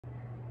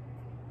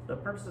The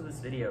purpose of this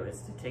video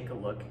is to take a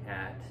look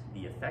at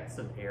the effects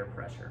of air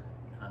pressure.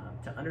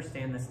 To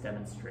understand this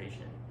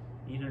demonstration,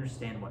 you need to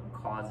understand what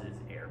causes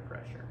air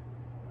pressure.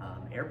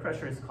 Air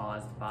pressure is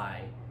caused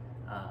by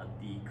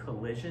the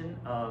collision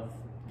of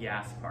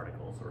gas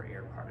particles or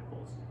air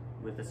particles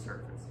with a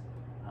surface.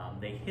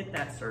 They hit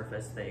that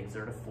surface, they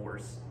exert a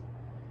force,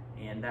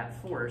 and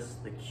that force,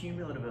 the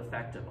cumulative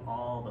effect of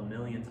all the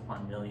millions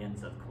upon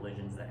millions of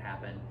collisions that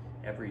happen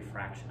every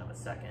fraction of a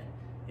second,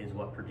 is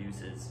what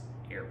produces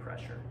air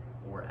pressure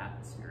or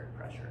atmospheric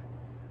pressure.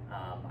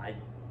 I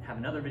have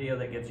another video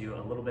that gives you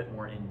a little bit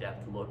more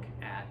in-depth look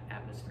at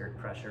atmospheric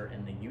pressure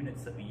and the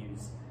units that we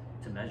use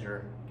to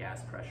measure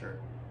gas pressure.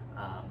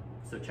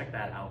 So check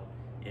that out.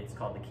 It's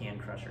called the can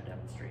crusher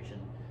demonstration.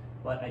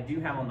 But I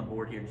do have on the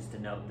board here just to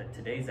note that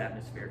today's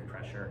atmospheric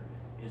pressure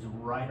is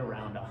right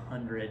around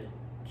 100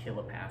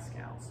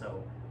 kilopascals,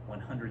 so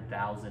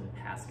 100,000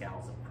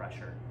 pascals of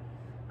pressure,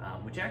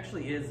 which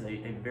actually is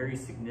a very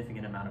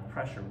significant amount of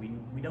pressure.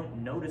 We don't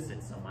notice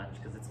it so much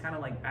because it's kind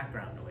of like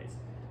background noise.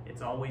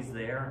 It's always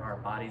there. Our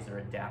bodies are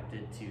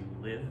adapted to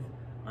live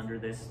under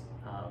this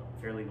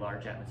fairly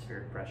large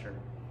atmospheric pressure,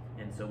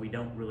 and so we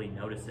don't really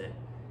notice it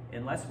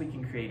unless we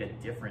can create a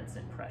difference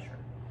in pressure.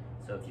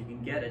 So if you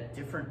can get a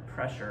different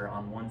pressure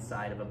on one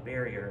side of a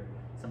barrier,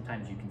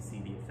 sometimes you can see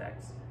the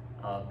effects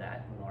of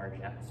that large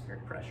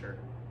atmospheric pressure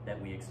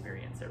that we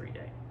experience every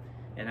day.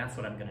 And that's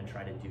what I'm going to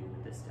try to do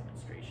with this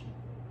demonstration.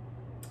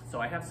 So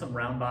I have some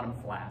round bottom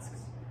flasks.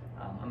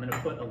 I'm going to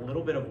put a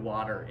little bit of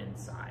water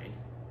inside,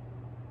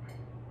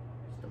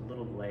 just a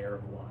little layer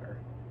of water.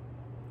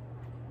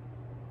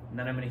 And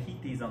then I'm going to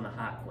heat these on the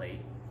hot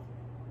plate.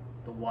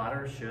 The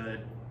water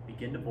should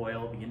begin to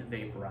boil, begin to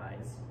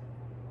vaporize.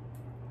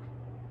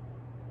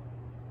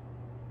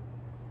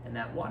 And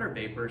that water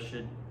vapor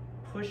should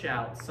push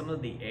out some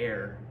of the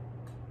air,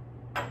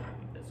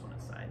 leave this one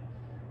aside,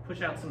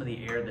 push out some of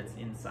the air that's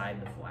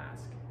inside the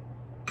flask.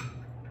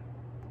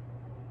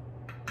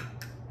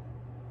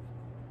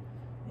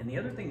 And the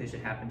other thing that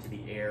should happen to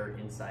the air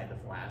inside the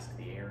flask,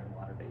 the air and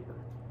water vapor,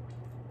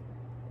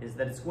 is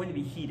that it's going to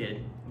be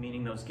heated,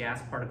 meaning those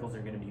gas particles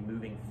are going to be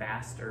moving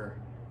faster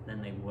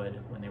than they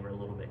would when they were a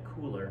little bit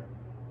cooler.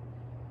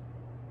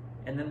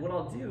 And then what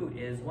I'll do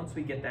is, once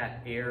we get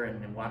that air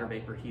and water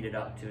vapor heated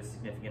up to a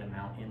significant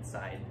amount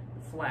inside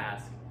the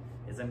flask,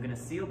 is I'm going to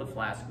seal the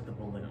flask with a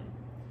balloon.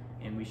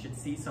 And we should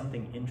see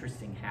something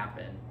interesting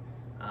happen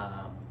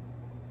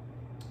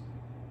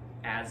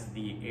as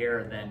the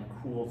air then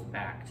cools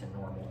back to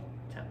normal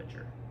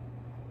temperature.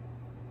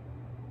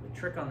 The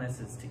trick on this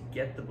is to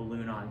get the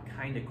balloon on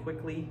kind of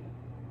quickly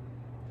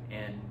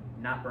and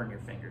not burn your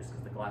fingers,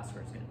 because the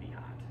glassware is going to be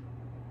hot.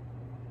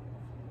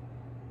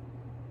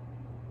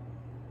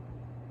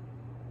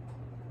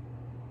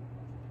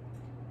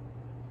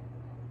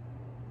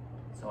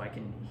 So I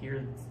can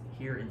hear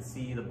and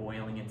see the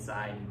boiling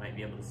inside. You might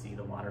be able to see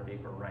the water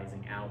vapor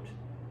rising out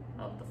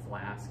of the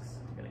flasks.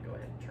 I'm going to go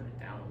ahead and turn it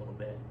down a little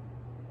bit.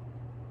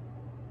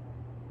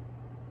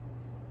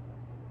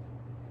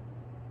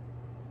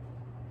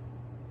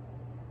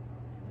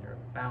 And they're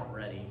about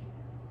ready.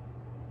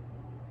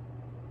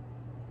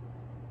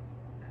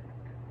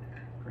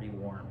 Pretty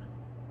warm.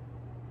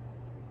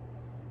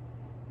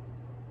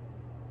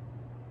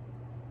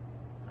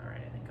 All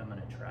right, I think I'm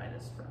going to try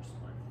this first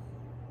one.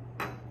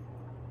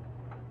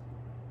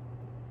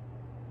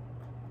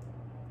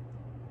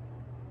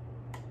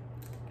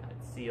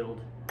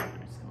 Sealed. I'm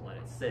just going to let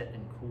it sit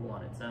and cool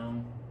on its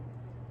own.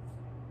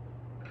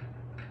 Do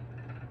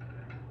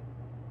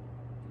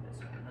this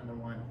with another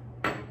one.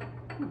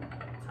 Ooh,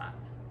 it's hot.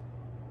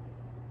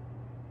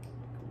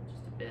 Cool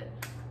just a bit.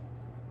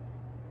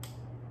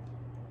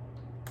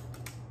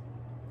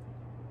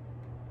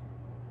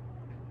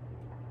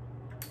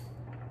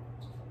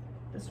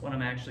 This one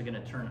I'm actually going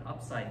to turn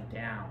upside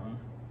down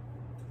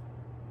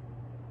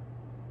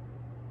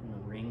in the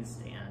ring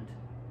stand.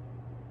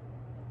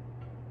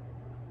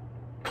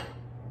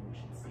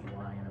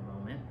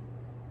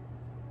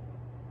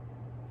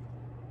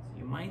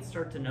 Might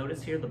start to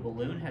notice here the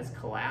balloon has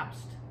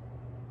collapsed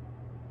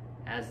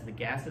as the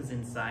gases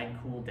inside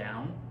cool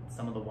down.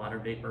 Some of the water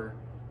vapor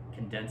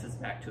condenses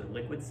back to a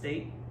liquid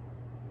state.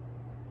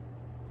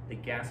 The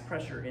gas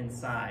pressure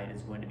inside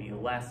is going to be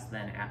less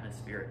than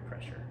atmospheric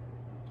pressure.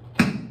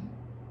 And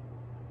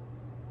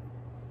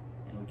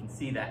we can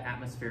see that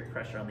atmospheric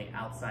pressure on the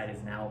outside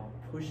is now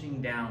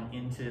pushing down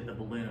into the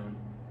balloon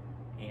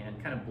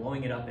and kind of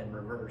blowing it up in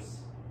reverse.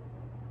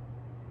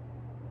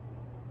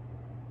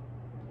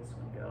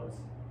 Goes.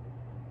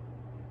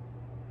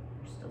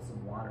 There's still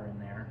some water in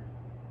there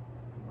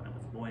when it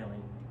was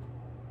boiling.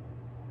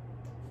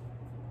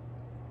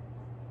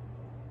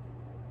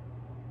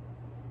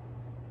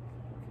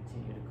 It'll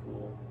continue to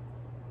cool.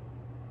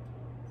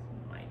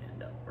 It might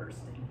end up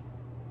bursting.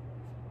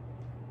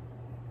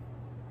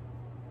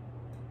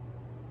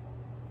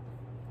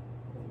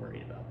 A little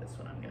worried about this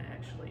one. I'm going to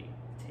actually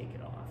take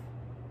it off.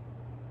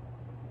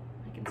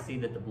 I can see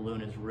that the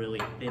balloon is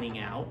really thinning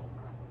out.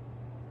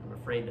 I'm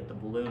afraid that the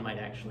balloon might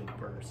actually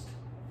burst.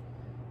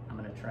 I'm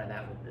going to try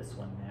that with this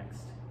one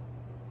next.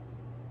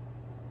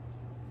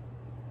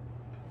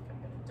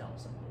 funnel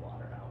some of the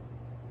water out.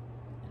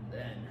 And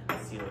then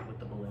seal it with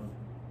the balloon.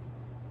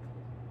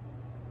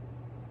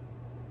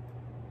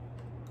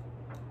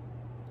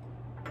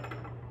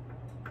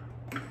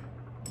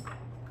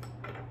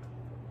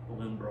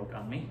 Balloon broke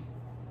on me.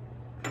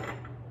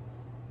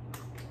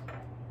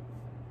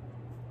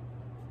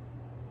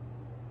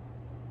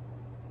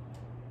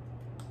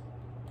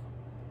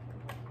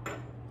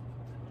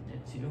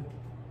 Did too.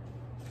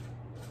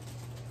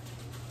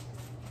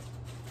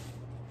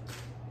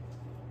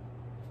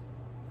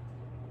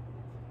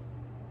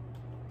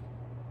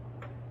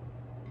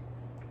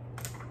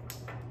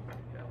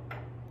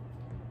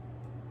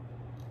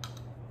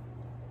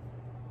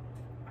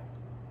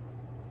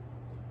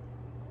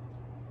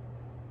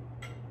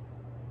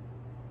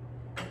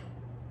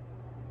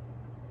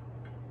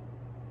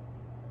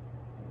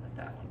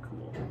 That one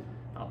cool.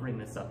 I'll bring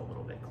this up a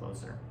little bit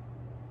closer.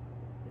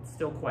 It's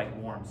still quite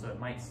warm, so it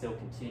might still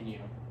continue.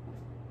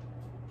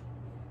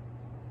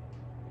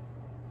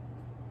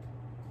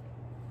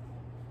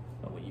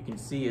 But what you can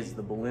see is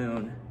the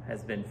balloon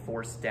has been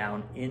forced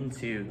down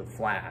into the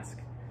flask,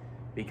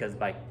 because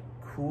by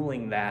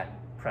cooling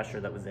that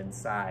pressure that was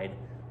inside,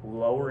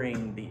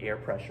 lowering the air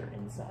pressure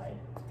inside,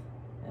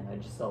 and I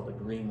just saw the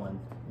green one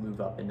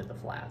move up into the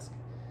flask.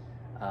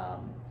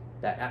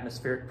 That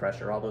atmospheric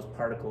pressure, all those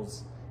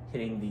particles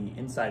hitting the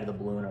inside of the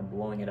balloon are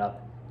blowing it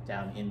up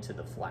down into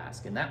the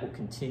flask, and that will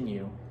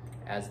continue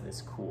as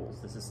this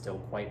cools. This is still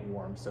quite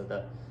warm, so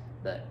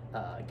the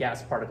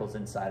gas particles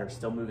inside are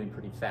still moving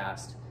pretty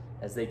fast.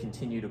 As they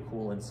continue to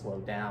cool and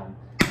slow down,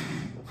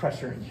 the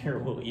pressure in here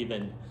will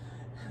even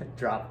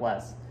drop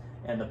less.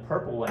 And the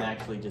purple one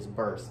actually just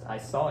burst. I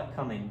saw it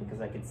coming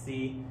because I could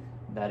see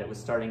that it was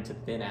starting to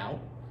thin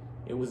out.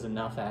 It was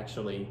enough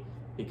actually,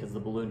 because the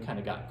balloon kind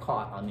of got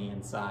caught on the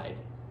inside,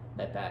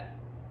 that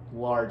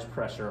large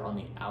pressure on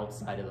the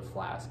outside of the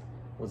flask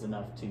was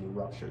enough to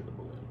rupture the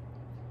balloon.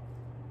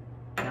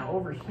 Now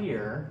over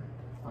here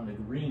on the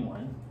green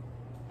one,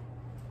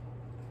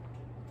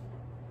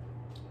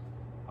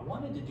 I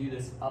wanted to do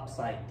this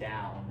upside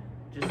down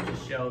just to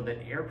show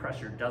that air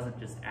pressure doesn't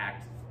just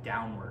act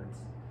downwards.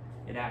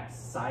 It acts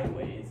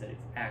sideways, it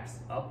acts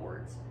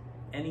upwards.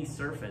 Any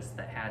surface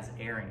that has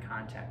air in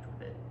contact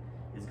with it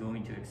is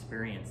going to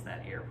experience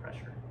that air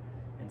pressure.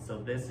 And so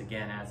this,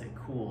 again, as it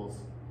cools,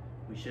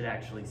 we should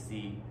actually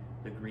see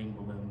the green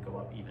balloon go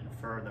up even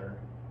further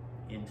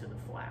into the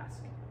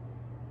flask.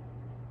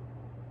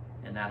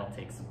 And that'll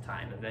take some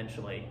time.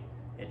 Eventually,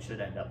 it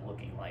should end up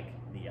looking like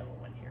the yellow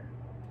one.